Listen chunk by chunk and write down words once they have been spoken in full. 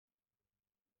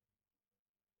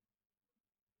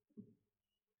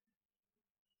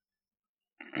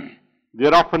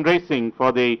They're often racing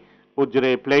for the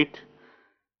Ujire Plate.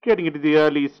 Getting into the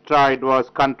early stride was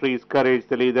Country's Courage,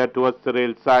 the leader towards the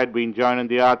rail side, being joined on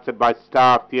the outside by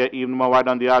Star. Ther, even more wide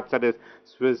on the outside is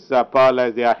Swiss Pearl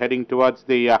as they are heading towards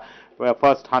the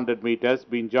first 100 meters.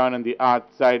 Being joined on the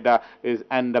outside is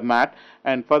Andamat.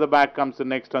 And further back comes the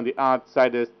next on the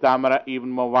outside is Tamara, even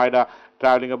more wider,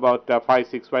 traveling about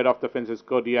 5-6 wide off the fence is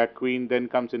Kodiak Queen. Then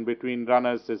comes in between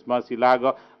runners is Mercy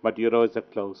Lago, but Euro is a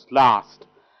close last.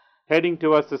 Heading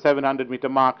towards the 700-meter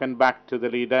mark and back to the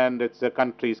leader, and it's the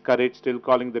Country's Courage still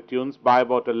calling the tunes by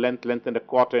about a length and a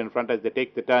quarter in front as they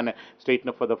take the turn and straighten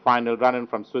up for the final run in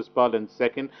from Swiss Pearl in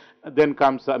second. Then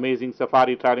comes Amazing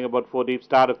Safari traveling about 4 deep.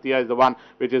 Star of Thea is the one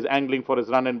which is angling for his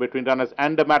run in between runners.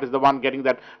 Andamat is the one getting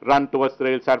that run towards the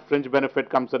rail side. Fringe Benefit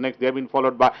comes the next. They have been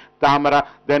followed by Tamara.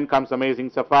 Then comes Amazing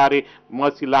Safari,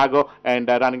 Mercy Lago, and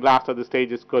running last of the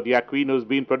stage is Kodiak Queen, who's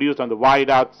been produced on the wide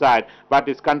outside. But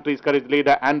his Country's Courage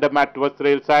leader, Andamat, towards the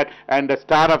rail side, and the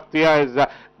Star of Thea is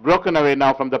broken away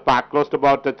now from the pack, close to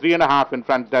about 3.5 in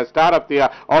front. The Star of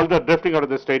Thea, although drifting out of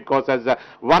the straight course, has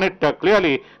won it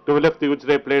clearly to lift the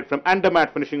Ujire Plate from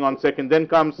Andamat, finishing on second. Then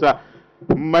comes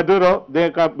Maduro. They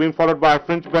have been followed by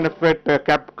Fringe Benefit,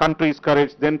 Country's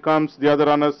Courage. Then comes the other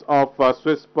runners of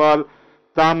Swiss Pearl,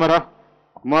 Tamara,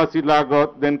 Mercy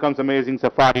Lago. Then comes Amazing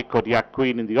Safari, Kodiak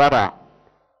Queen in the order.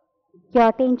 Your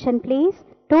attention please.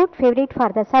 Tote favorite for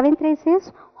the 7th race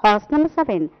is horse number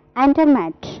 7,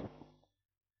 Andamat.